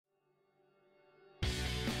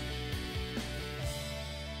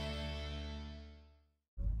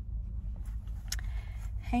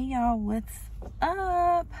Hey y'all, what's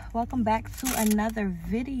up? Welcome back to another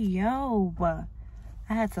video.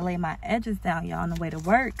 I had to lay my edges down, y'all, on the way to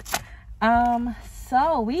work.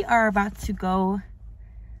 So we are about to go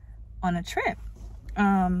on a trip.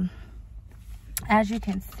 As you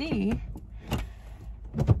can see,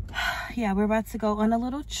 yeah, we're about to go on a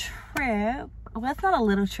little trip. Well, it's not a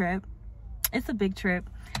little trip, it's a big trip.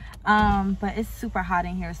 But it's super hot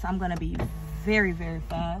in here, so I'm gonna be very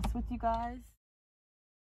fast with you guys.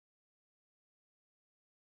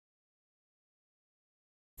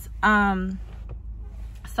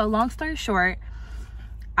 So long story short,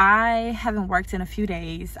 I haven't worked in a few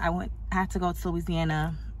days. I had to go to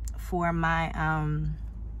Louisiana for my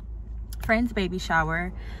friend's baby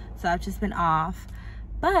shower, so I've just been off.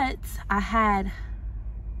 But I had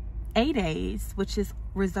A days, which is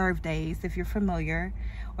reserve days, if you're familiar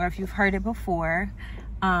or if you've heard it before,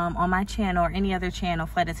 on my channel or any other channel,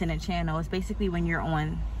 flight attendant channel. It's basically when you're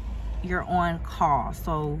on call.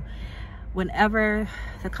 So whenever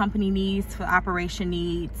the company needs, for operation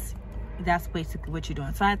needs, that's basically what you're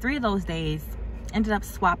doing. So I had 3 of those days. Ended up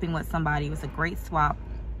swapping with somebody. It was a great swap.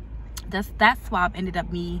 That swap ended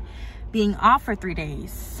up me being off for 3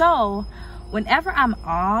 days. So whenever I'm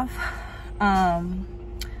off, I'm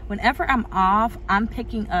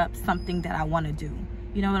picking up something that I want to do.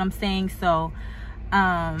 You know what I'm saying? So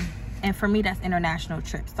and for me, that's international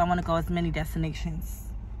trips. So I want to go as many destinations.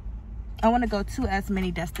 I want to go to as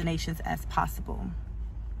many destinations as possible.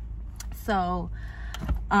 So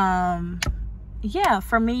yeah,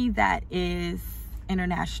 for me, that is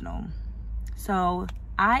international. So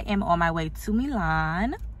I am on my way to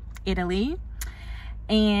Milan, Italy,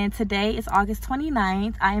 and today is August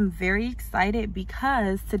 29th. I am very excited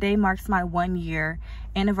because today marks my 1-year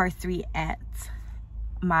anniversary at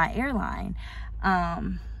my airline.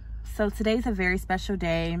 So today's a very special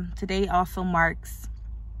day. Today also marks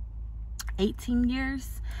 18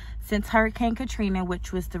 years since Hurricane Katrina,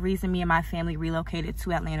 which was the reason me and my family relocated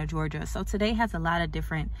to Atlanta, Georgia. So today has a lot of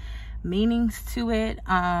different meanings to it.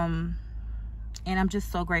 And I'm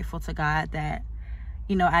just so grateful to God that,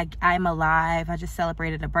 you know, I'm alive. I just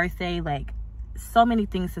celebrated a birthday, like so many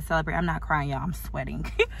things to celebrate. I'm not crying, y'all, I'm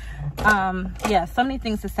sweating. Yeah, so many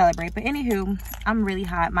things to celebrate. But anywho, I'm really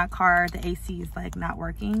hot. My car, the AC is like not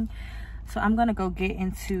working. So I'm gonna go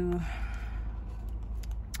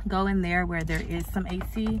in there where there is some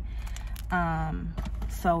AC,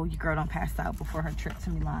 so your girl don't pass out before her trip to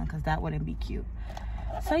Milan, because that wouldn't be cute.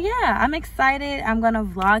 So yeah, I'm excited. I'm gonna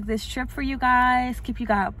vlog this trip for you guys, keep you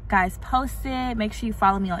guys posted. Make sure you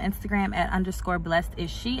follow me on Instagram at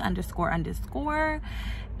 _blessedisshe__,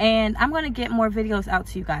 and I'm gonna get more videos out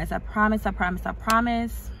to you guys. I promise.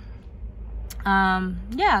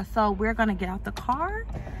 Yeah, so we're gonna get out the car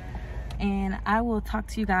and I will talk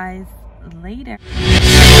to you guys later.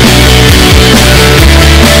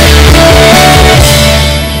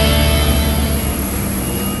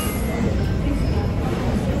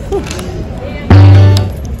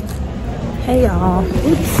 Hey y'all,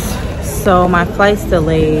 oops. So my flight's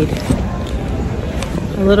delayed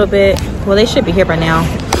a little bit. Well, they should be here by now,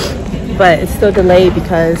 but it's still delayed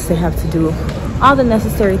because they have to do all the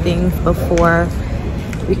necessary things before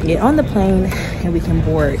we can get on the plane and we can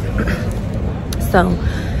board. So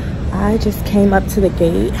I just came up to the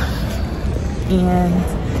gate and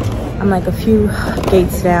I'm like a few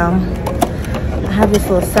gates down. I have this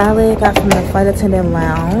little salad got from the flight attendant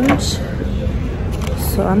lounge.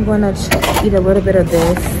 So I'm gonna eat a little bit of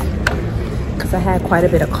this because I had quite a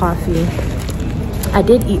bit of coffee. I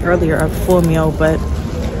did eat earlier a full meal, but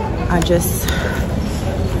I just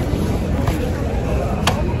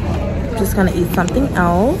gonna eat something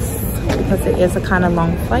else because it is a kind of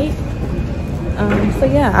long flight. So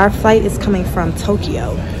yeah, our flight is coming from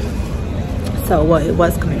Tokyo. So, well, it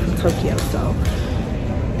was coming from Tokyo, so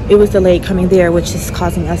it was delayed coming there, which is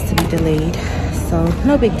causing us to be delayed. So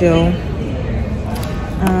no big deal.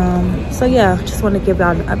 So yeah, just want to give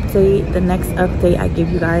y'all an update. The next update I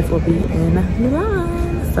give you guys will be in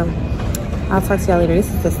Milan. So I'll talk to y'all later.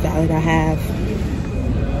 This is the salad I have.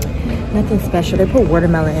 Nothing special. They put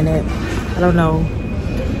watermelon in it. I don't know.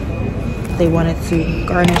 They wanted to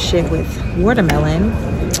garnish it with watermelon,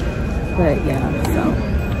 but yeah, so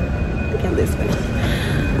look at this way.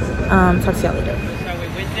 Talk to y'all later. So we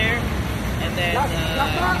went there, and then he went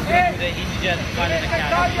to the EasyJet flight in the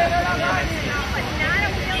couch.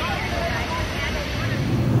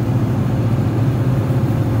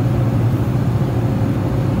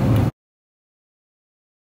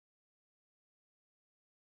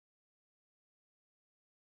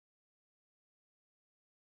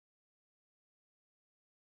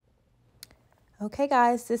 Okay,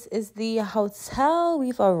 guys, this is the hotel.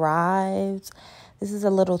 We've arrived. This is a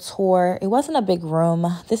little tour. It wasn't a big room.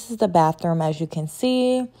 This is the bathroom, as you can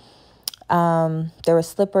see. There were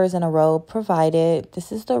slippers and a robe provided.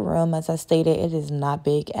 This is the room. As I stated, it is not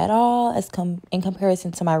big at all in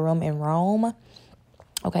comparison to my room in Rome.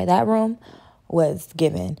 Okay, that room was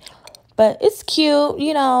given. But it's cute,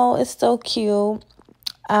 you know, it's still cute.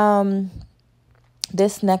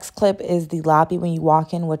 This next clip is the lobby when you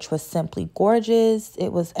walk in, which was simply gorgeous.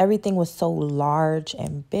 Everything was so large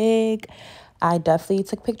and big. I definitely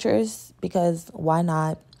took pictures because why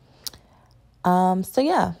not? So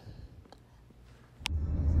yeah.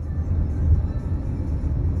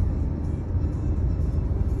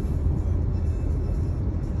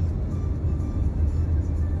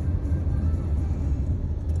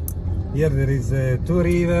 Here there is two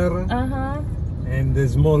river and a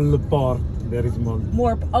small port. Very small.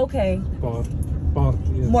 More, okay. Port,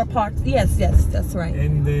 yes. More parts. Yes, that's right.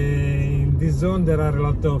 And in this zone there are a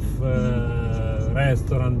lot of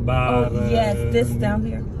restaurant, bar. Oh, yes, this down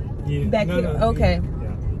here. Yeah, Back here, okay.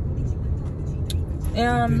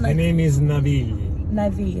 Yeah. The name is Navigli.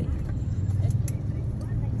 Navigli.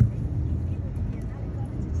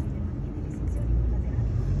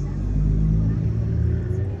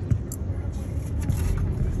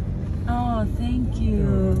 Oh, thank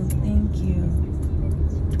you. Thank you.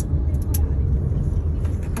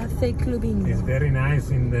 Cafe Clubing. It's very nice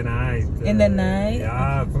in the night. In the night?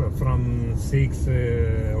 Yeah, from 6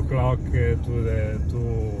 o'clock to the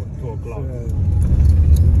 2 o'clock.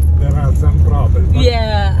 There are some problems.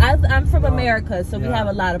 Yeah, I'm from America, so we have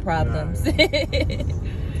a lot of problems. Yeah.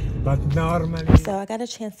 But normally... So I got a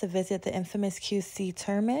chance to visit the infamous QC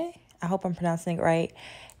Terme. I hope I'm pronouncing it right.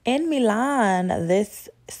 In Milan, this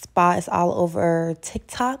spa is all over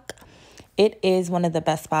TikTok. It is one of the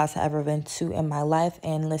best spas I've ever been to in my life.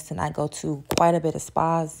 And listen, I go to quite a bit of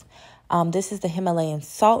spas. This is the Himalayan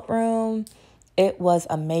salt room. It was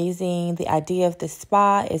amazing. The idea of this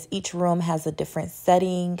spa is each room has a different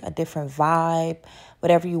setting, a different vibe.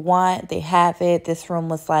 Whatever you want, they have it. This room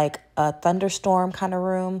was like a thunderstorm kind of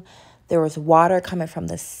room. There was water coming from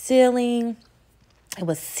the ceiling. It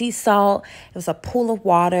was sea salt. It was a pool of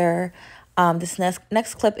water. This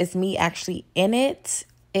next clip is me actually in it.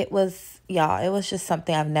 It was just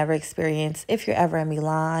something I've never experienced. If you're ever in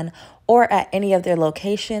Milan or at any of their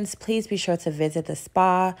locations, please be sure to visit the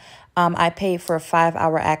spa. I paid for a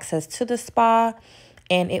 5-hour access to the spa,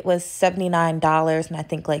 and it was $79 and I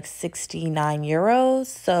think like 69 euros.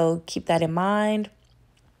 So keep that in mind.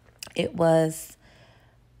 It was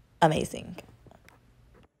amazing.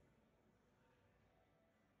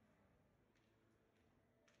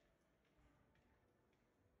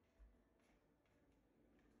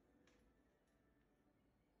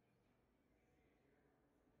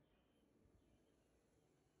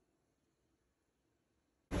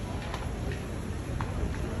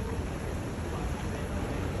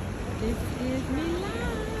 This is Milan.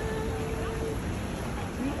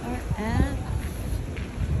 We are at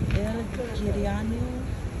El Giriano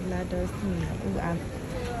La Dorsina.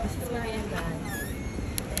 This is where I am, guys.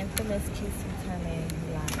 The infamous QC Terme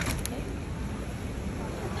Milan. Okay?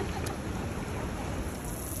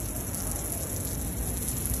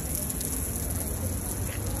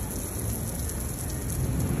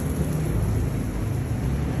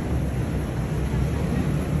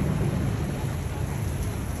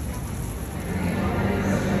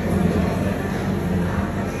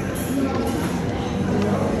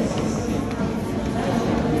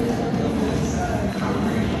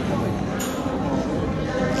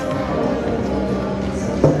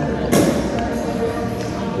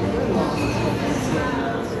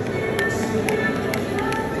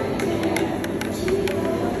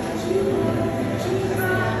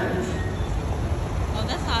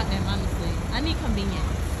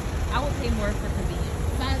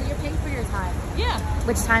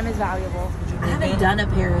 Which time is valuable. I haven't done a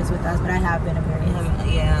Paris with us, but I have been a Paris.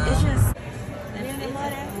 Yeah. It's just...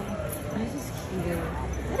 This is cute.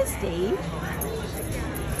 Is that a stage?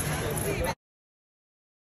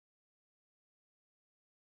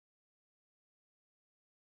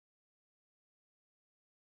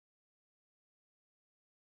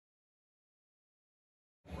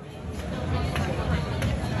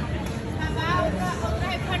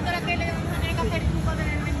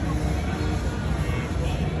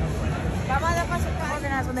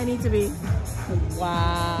 Organized when they need to be.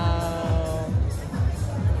 Wow.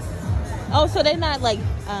 Oh, so they're not like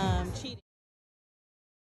cheating.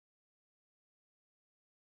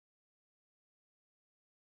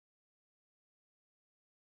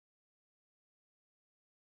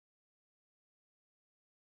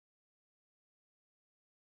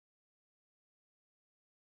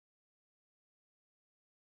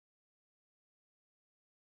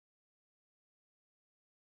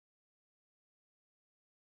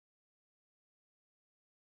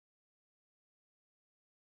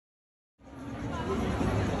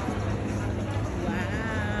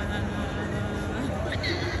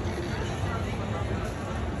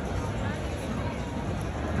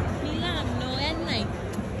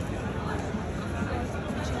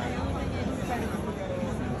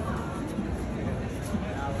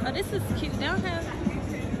 This is cute. They don't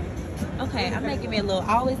have... Okay, I'm making me a little...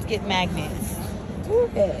 I always get magnets. Ooh,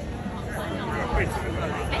 good.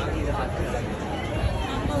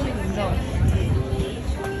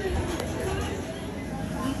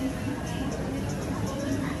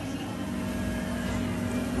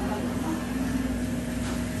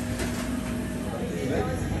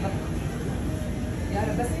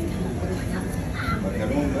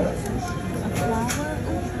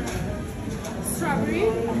 Strawberry?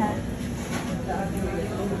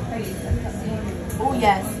 Oh,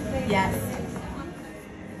 yes. Yes.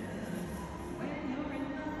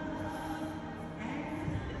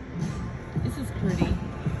 This is pretty.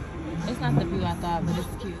 It's not the view I thought, but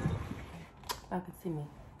it's cute. Y'all can see me.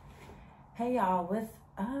 Hey y'all, what's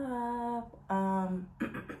up?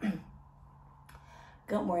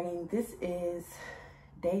 Good morning. This is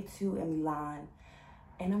day 2 in Milan,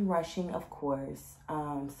 and I'm rushing, of course.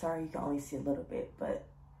 Sorry you can only see a little bit, but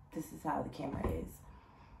this is how the camera is.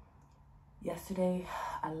 Yesterday,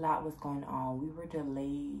 a lot was going on. We were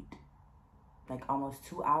delayed like almost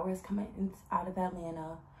 2 hours coming out of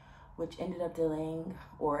Atlanta, which ended up delaying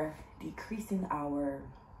or decreasing our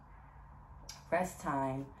rest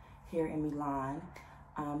time here in Milan.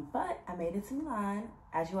 But I made it to Milan,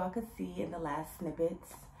 as you all could see in the last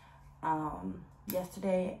snippets.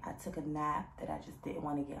 Yesterday, I took a nap that I just didn't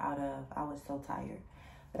want to get out of. I was so tired.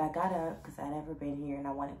 But I got up because I'd never been here and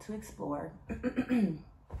I wanted to explore.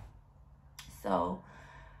 So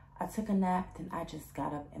I took a nap, then I just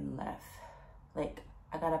got up and left. Like,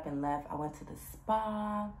 I got up and left. I went to the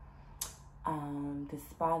spa. The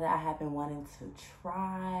spa that I have been wanting to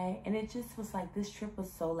try. And it just was like, this trip was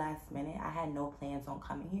so last minute. I had no plans on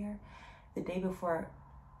coming here. The day before,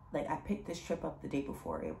 like, I picked this trip up the day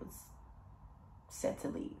before it was set to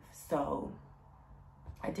leave. So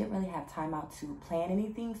I didn't really have time out to plan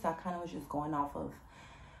anything. So I kind of was just going off of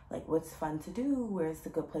like what's fun to do, where's the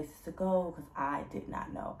good places to go, because I did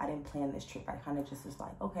not know. I didn't plan this trip. I kind of just was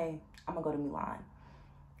like, okay, I'm gonna go to Milan.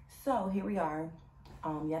 So here we are.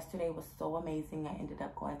 Yesterday was so amazing. I ended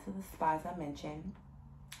up going to the spa, as I mentioned.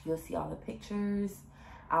 You'll see all the pictures.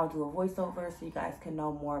 I'll do a voiceover so you guys can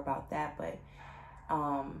know more about that. But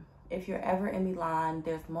if you're ever in Milan,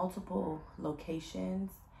 there's multiple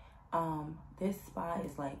locations. This spa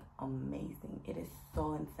is like amazing. It is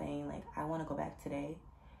so insane. Like, I want to go back today.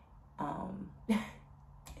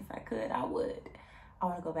 If I could, I would. I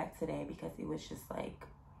want to go back today because it was just like,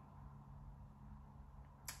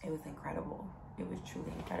 it was incredible. It was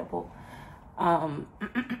truly incredible. I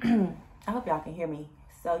hope y'all can hear me.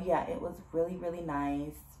 So yeah, it was really, really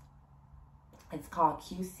nice. It's called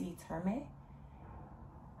QC Terme.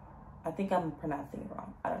 I think I'm pronouncing it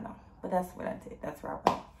wrong. I don't know. But that's what I did. That's where I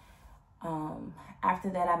went. After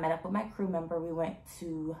that, I met up with my crew member. We went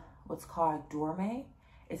to what's called Terme.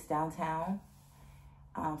 It's downtown.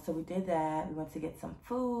 So we did that. We went to get some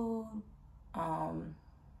food.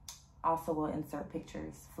 Also, we'll insert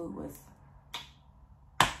pictures. Food was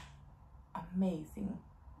amazing.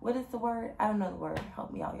 What is the word? I don't know the word.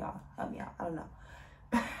 Help me out, y'all. Help me out. I don't know.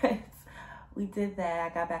 But we did that. I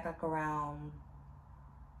got back like around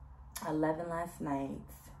 11 last night.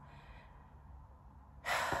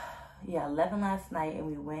 Yeah, 11 last night,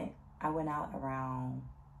 and I went out around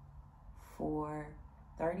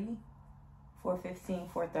 4:30, 4:15,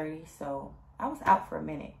 4:30. So I was out for a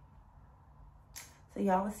minute. So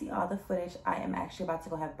y'all will see all the footage. I am actually about to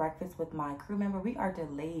go have breakfast with my crew member. We are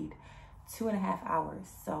delayed 2.5 hours.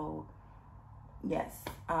 So yes,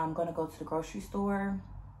 I'm gonna go to the grocery store.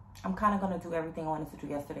 I'm kind of gonna do everything I wanted to do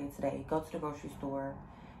yesterday today. Go to the grocery store,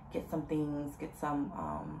 get some things, get some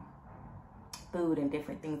food and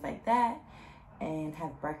different things like that, and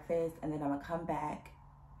have breakfast. And then I'm gonna come back,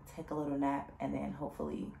 take a little nap, and then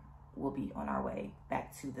hopefully we'll be on our way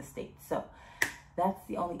back to the States. So that's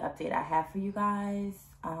the only update I have for you guys.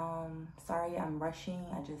 Sorry I'm rushing.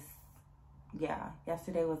 Yeah,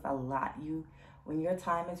 yesterday was a lot. When your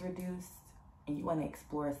time is reduced and you want to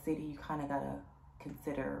explore a city, you kind of gotta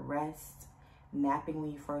consider rest, napping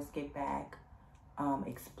when you first get back,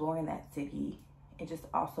 exploring that city, and just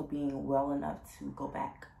also being well enough to go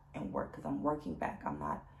back and work, because I'm working back. I'm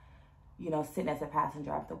not, sitting as a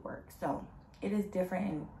passenger after work. So it is different,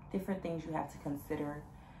 and different things you have to consider.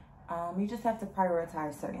 You just have to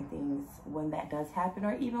prioritize certain things when that does happen,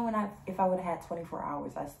 or even if I would have had 24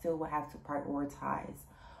 hours, I still would have to prioritize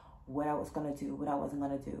what I was gonna do, what I wasn't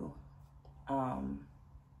gonna do,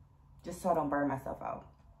 just so I don't burn myself out.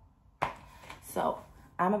 So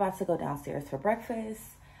I'm about to go downstairs for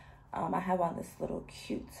breakfast. I have on this little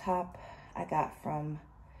cute top I got from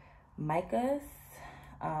Micah's.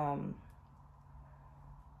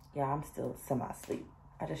 Yeah, I'm still semi-asleep.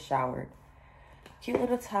 I just showered. Cute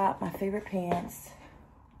little top, my favorite pants.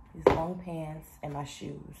 These long pants and my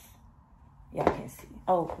shoes. Y'all can't see.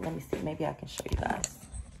 Oh, let me see. Maybe I can show you guys.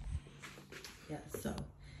 Yeah, so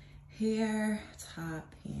hair, top,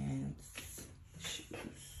 pants,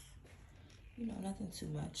 shoes. You know, nothing too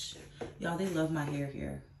much. Y'all, they love my hair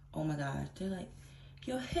here. Oh my God. They're like,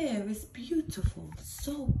 your hair is beautiful.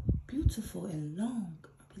 So beautiful and long.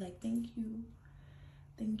 I'll be like, thank you.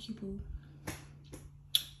 Thank you, boo.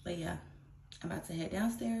 But yeah, I'm about to head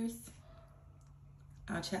downstairs.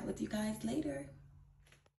 I'll chat with you guys later.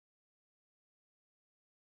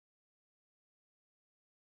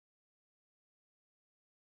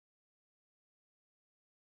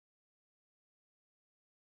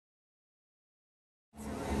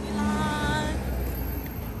 Milan.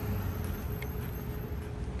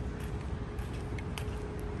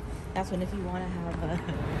 That's when if you want to have a...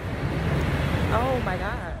 Oh my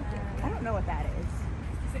God. I don't know what that is.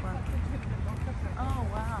 Oh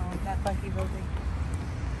wow, that funky building.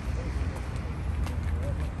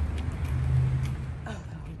 Oh,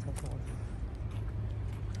 I'm so cold.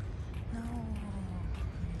 No.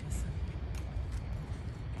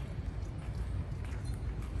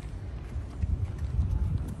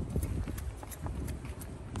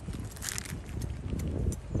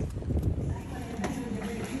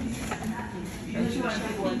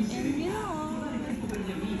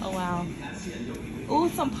 Oh wow. Ooh,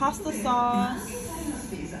 some pasta sauce.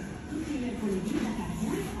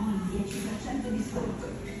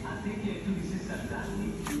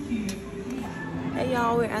 Hey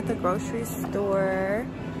y'all, we're at the grocery store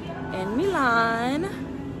in Milan.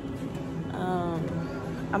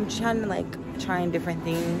 I'm trying to trying different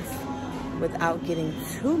things without getting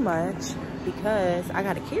too much because I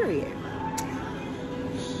gotta carry it.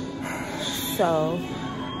 So,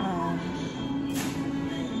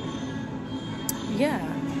 yeah.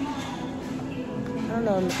 I don't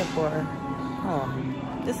know what I'm looking for. Oh,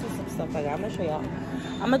 this is some stuff I got. I'm gonna show y'all.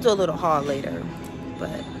 I'm gonna do a little haul later, but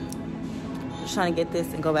I'm just trying to get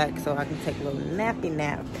this and go back so I can take a little nappy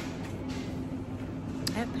nap.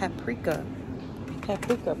 I have paprika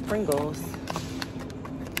Pringles.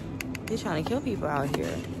 They're trying to kill people out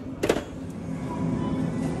here.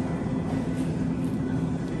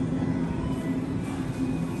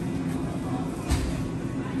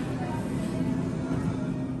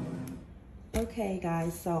 Okay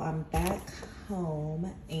guys, so I'm back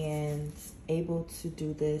home and able to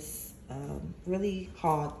do this really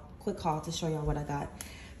quick haul to show y'all what I got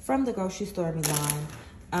from the grocery store in Milan.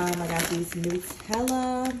 I got these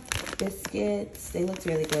Nutella biscuits. They looked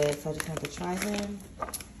really good, so I just wanted to try them.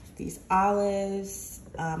 These olives,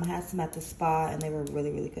 I had some at the spa and they were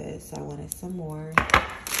really, really good, so I wanted some more. I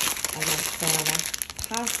got some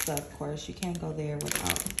pasta, of course. You can't go there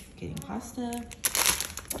without getting pasta.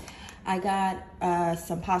 I got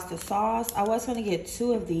some pasta sauce. I was gonna get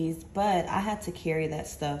 2 of these, but I had to carry that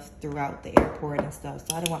stuff throughout the airport and stuff,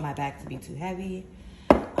 so I didn't want my bag to be too heavy.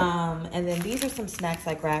 And then these are some snacks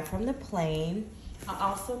I grabbed from the plane. I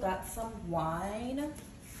also got some wine.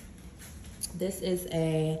 This is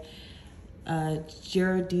a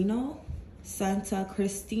Giardino Santa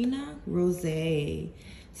Cristina Rosé.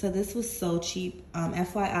 So this was so cheap.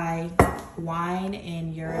 FYI, wine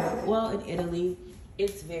in Europe, well, in Italy,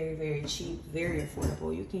 it's very, very cheap, very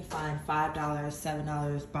affordable. You can find $5,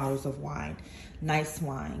 $7 bottles of wine. Nice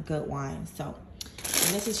wine, good wine. So,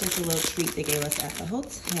 and this is just a little treat they gave us at the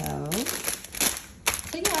hotel.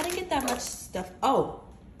 So yeah, I didn't get that much stuff. Oh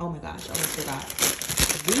my gosh, I almost forgot.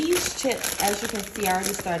 These chips, as you can see, I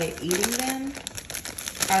already started eating them,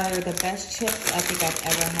 are the best chips I think I've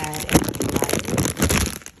ever had in life.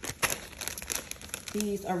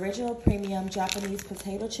 These original premium Japanese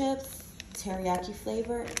potato chips, teriyaki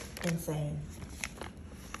flavor, insane.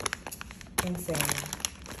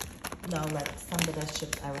 No, like some of the best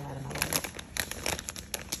chips I ever had in my life.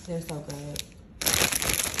 They're so good.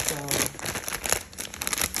 So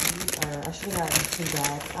these are, I should have gotten 2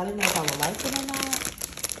 bags. I didn't know if I would like them or not,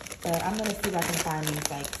 but I'm gonna see if I can find these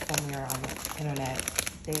somewhere on the internet.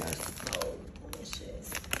 They are so delicious,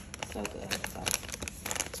 so good. So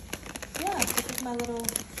yeah, this is my little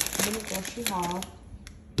mini grocery haul.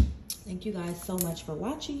 Thank you guys so much for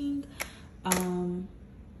watching.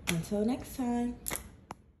 Until next time.